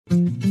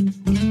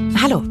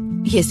Hallo,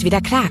 hier ist wieder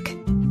Clark.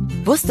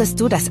 Wusstest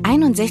du, dass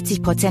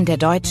 61% der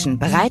Deutschen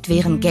bereit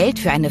wären, Geld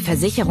für eine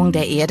Versicherung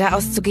der Erde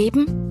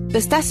auszugeben?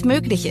 Bis das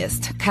möglich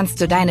ist,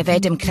 kannst du deine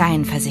Welt im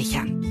Kleinen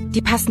versichern.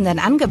 Die passenden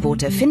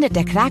Angebote findet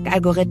der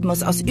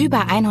Clark-Algorithmus aus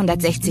über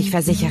 160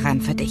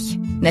 Versicherern für dich.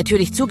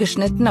 Natürlich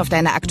zugeschnitten auf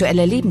deine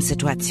aktuelle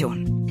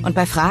Lebenssituation. Und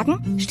bei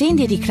Fragen stehen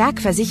dir die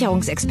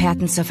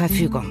Clark-Versicherungsexperten zur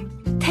Verfügung.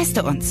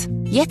 Teste uns.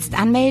 Jetzt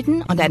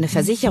anmelden und deine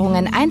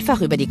Versicherungen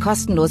einfach über die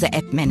kostenlose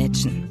App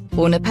managen.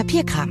 Ohne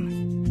Papierkram.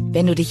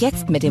 Wenn du dich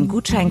jetzt mit dem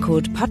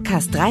Gutscheincode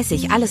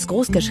Podcast30 alles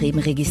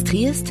großgeschrieben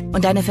registrierst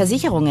und deine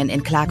Versicherungen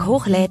in Clark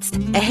hochlädst,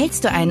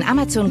 erhältst du einen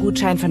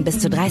Amazon-Gutschein von bis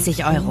zu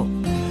 30 Euro.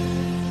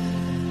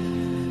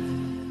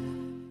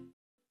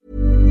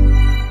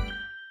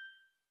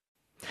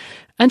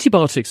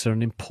 Antibiotics are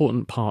an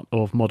important part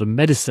of modern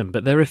medicine,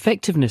 but their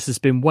effectiveness has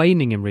been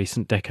waning in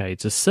recent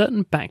decades as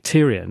certain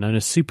bacteria known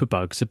as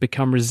superbugs have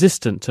become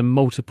resistant to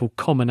multiple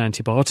common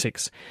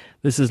antibiotics.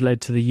 This has led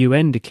to the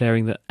UN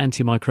declaring that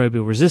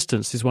antimicrobial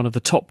resistance is one of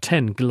the top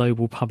 10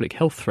 global public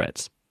health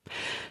threats.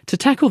 To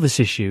tackle this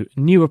issue,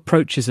 new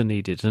approaches are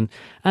needed, and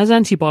as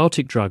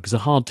antibiotic drugs are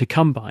hard to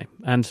come by,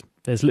 and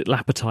there's little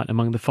appetite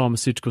among the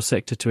pharmaceutical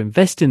sector to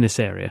invest in this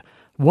area,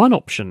 one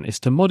option is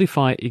to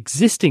modify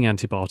existing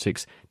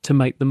antibiotics to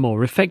make them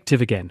more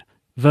effective again.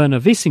 Verner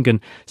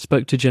Viisainen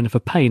spoke to Jennifer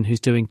Payne, who's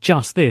doing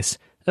just this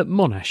at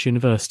Monash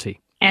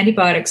University.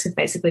 Antibiotics have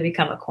basically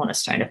become a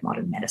cornerstone of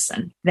modern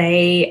medicine.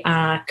 They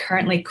are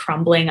currently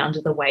crumbling under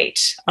the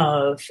weight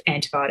of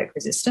antibiotic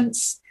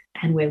resistance,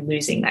 and we're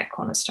losing that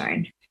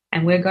cornerstone.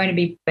 And we're going to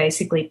be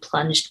basically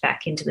plunged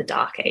back into the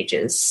dark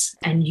ages.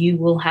 And you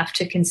will have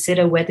to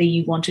consider whether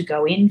you want to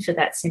go in for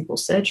that simple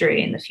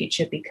surgery in the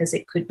future because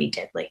it could be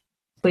deadly.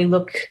 We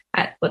look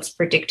at what's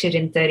predicted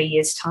in 30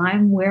 years'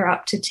 time, we're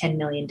up to 10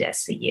 million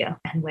deaths a year.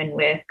 And when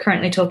we're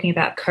currently talking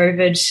about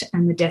COVID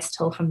and the death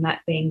toll from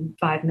that being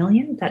 5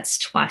 million, that's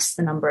twice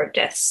the number of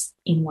deaths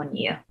in 1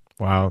 year.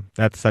 Wow,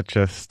 that's such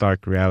a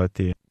stark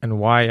reality. And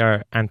why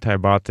are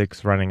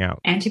antibiotics running out?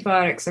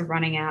 Antibiotics are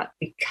running out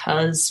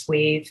because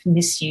we've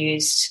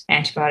misused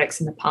antibiotics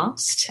in the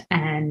past,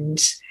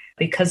 and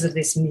because of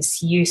this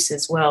misuse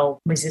as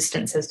well,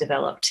 resistance has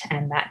developed,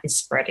 and that is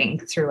spreading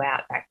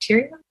throughout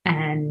bacteria.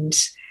 And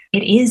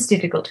it is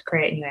difficult to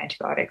create new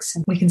antibiotics.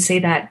 And we can see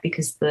that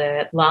because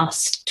the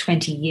last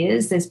 20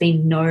 years, there's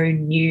been no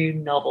new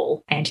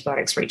novel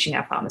antibiotics reaching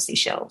our pharmacy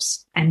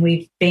shelves. And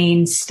we've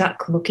been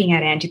stuck looking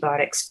at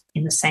antibiotics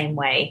in the same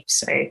way,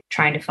 so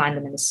trying to find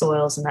them in the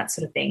soils and that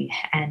sort of thing.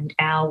 And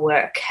our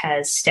work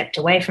has stepped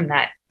away from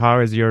that. How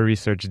is your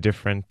research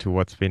different to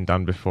what's been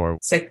done before?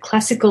 So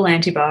classical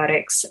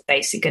antibiotics,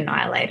 basic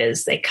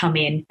annihilators, they come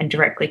in and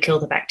directly kill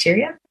the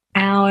bacteria.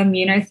 Our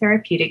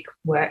immunotherapeutic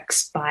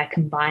works by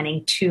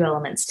combining two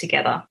elements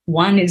together.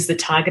 One is the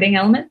targeting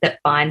element that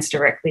binds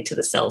directly to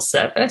the cell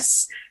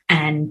surface,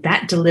 and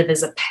that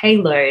delivers a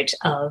payload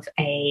of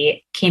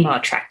a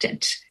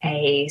chemoattractant,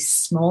 a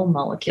small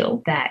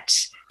molecule that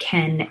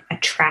can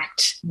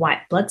attract white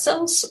blood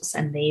cells,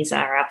 and these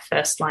are our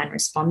first-line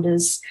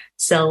responders,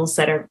 cells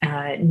that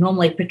are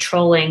normally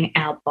patrolling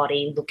our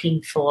body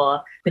looking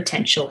for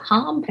potential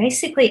harm,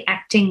 basically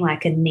acting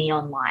like a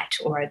neon light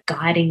or a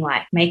guiding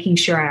light, making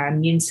sure our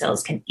immune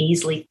cells can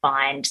easily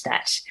find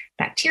that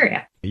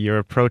bacteria. Your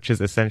approach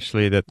is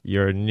essentially that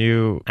your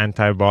new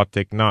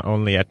antibiotic not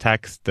only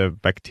attacks the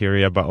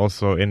bacteria, but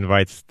also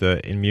invites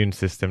the immune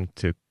system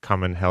to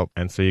come and help.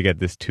 And so you get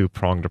this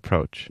two-pronged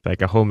approach,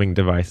 like a homing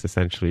device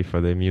essentially for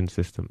the immune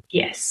system.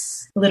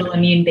 Yes, a little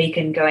immune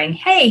beacon going,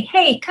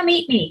 hey, come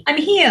eat me, I'm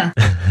here.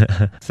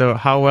 So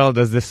how well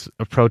does this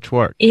approach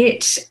work?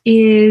 It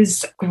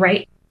is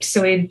great.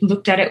 So we've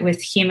looked at it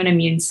with human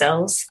immune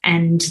cells,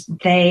 and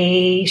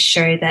they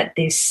show that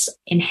this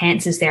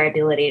enhances their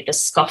ability to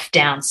scoff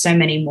down so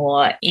many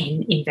more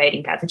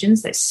invading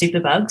pathogens, those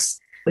superbugs.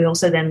 We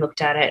also then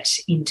looked at it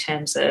in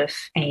terms of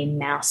a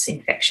mouse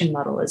infection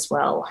model as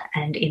well.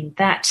 And in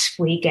that,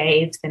 we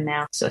gave the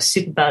mouse a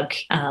superbug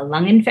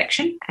lung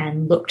infection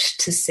and looked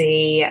to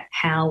see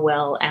how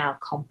well our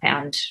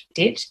compound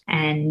did.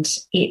 And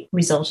it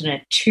resulted in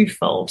a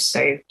twofold,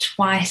 so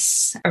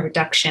twice a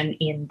reduction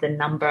in the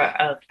number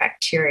of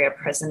bacteria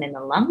present in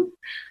the lung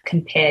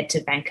compared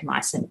to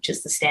vancomycin, which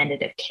is the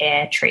standard of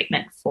care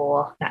treatment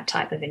for that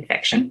type of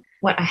infection.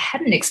 What I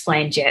hadn't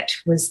explained yet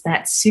was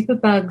that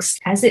superbugs,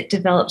 as it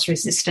develops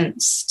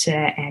resistance to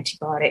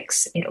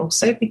antibiotics, it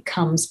also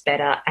becomes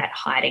better at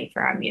hiding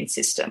for our immune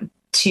system.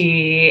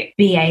 To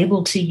be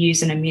able to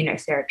use an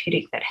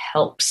immunotherapeutic that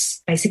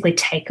helps basically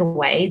take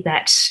away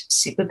that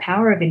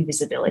superpower of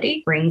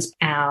invisibility brings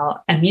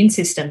our immune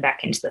system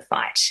back into the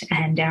fight.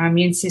 And our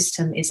immune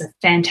system is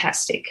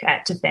fantastic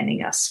at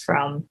defending us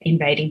from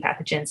invading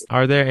pathogens.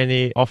 Are there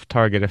any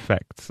off-target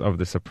effects of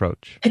this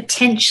approach?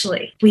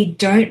 Potentially. We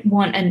don't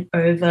want an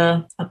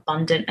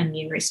overabundant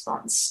immune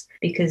response,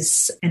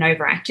 because an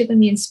overactive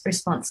immune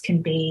response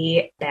can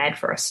be bad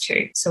for us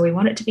too. So we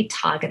want it to be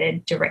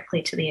targeted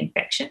directly to the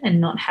infection and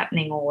not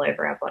happening all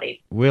over our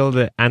body. Will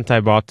the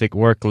antibiotic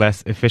work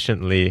less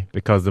efficiently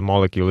because the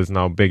molecule is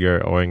now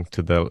bigger owing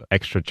to the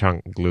extra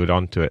chunk glued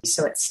onto it?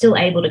 So it's still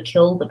able to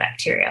kill the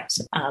bacteria,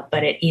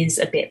 but it is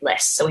a bit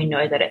less. So we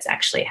know that it's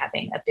actually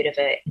having a bit of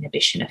an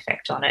inhibition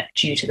effect on it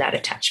due to that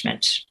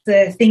attachment.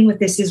 The thing with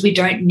this is we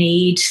don't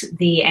need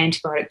the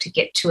antibiotic to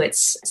get to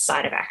its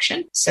site of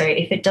action. So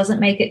if it doesn't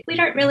make it, we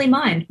don't really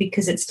mind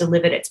because it's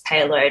delivered its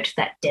payload,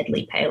 that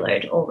deadly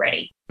payload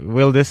already.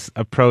 Will this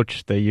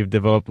approach that you've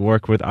developed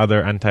work with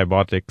other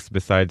antibiotics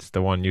besides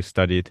the one you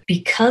studied?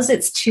 Because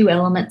it's two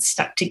elements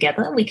stuck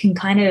together, we can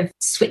kind of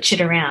switch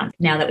it around.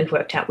 Now that we've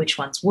worked out which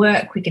ones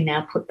work, we can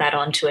now put that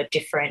onto a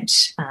different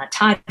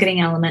targeting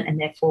element and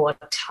therefore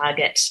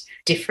target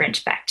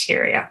different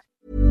bacteria.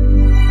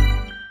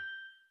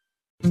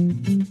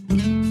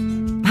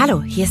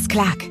 Hallo, hier ist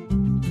Clark.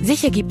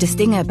 Sicher gibt es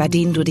Dinge, bei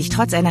denen du dich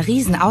trotz einer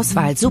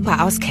Riesenauswahl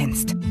super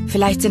auskennst.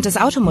 Vielleicht sind es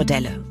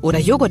Automodelle oder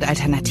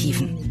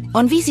Joghurtalternativen.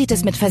 Und wie sieht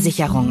es mit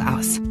Versicherungen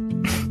aus?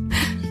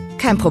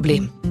 Kein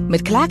Problem.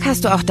 Mit Clark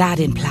hast du auch da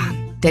den Plan.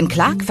 Denn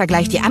Clark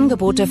vergleicht die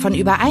Angebote von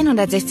über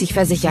 160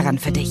 Versicherern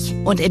für dich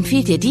und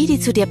empfiehlt dir die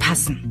zu dir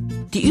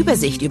passen. Die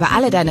Übersicht über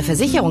alle deine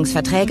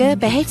Versicherungsverträge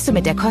behältst du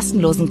mit der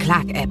kostenlosen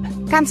Clark-App.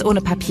 Ganz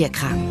ohne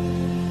Papierkram.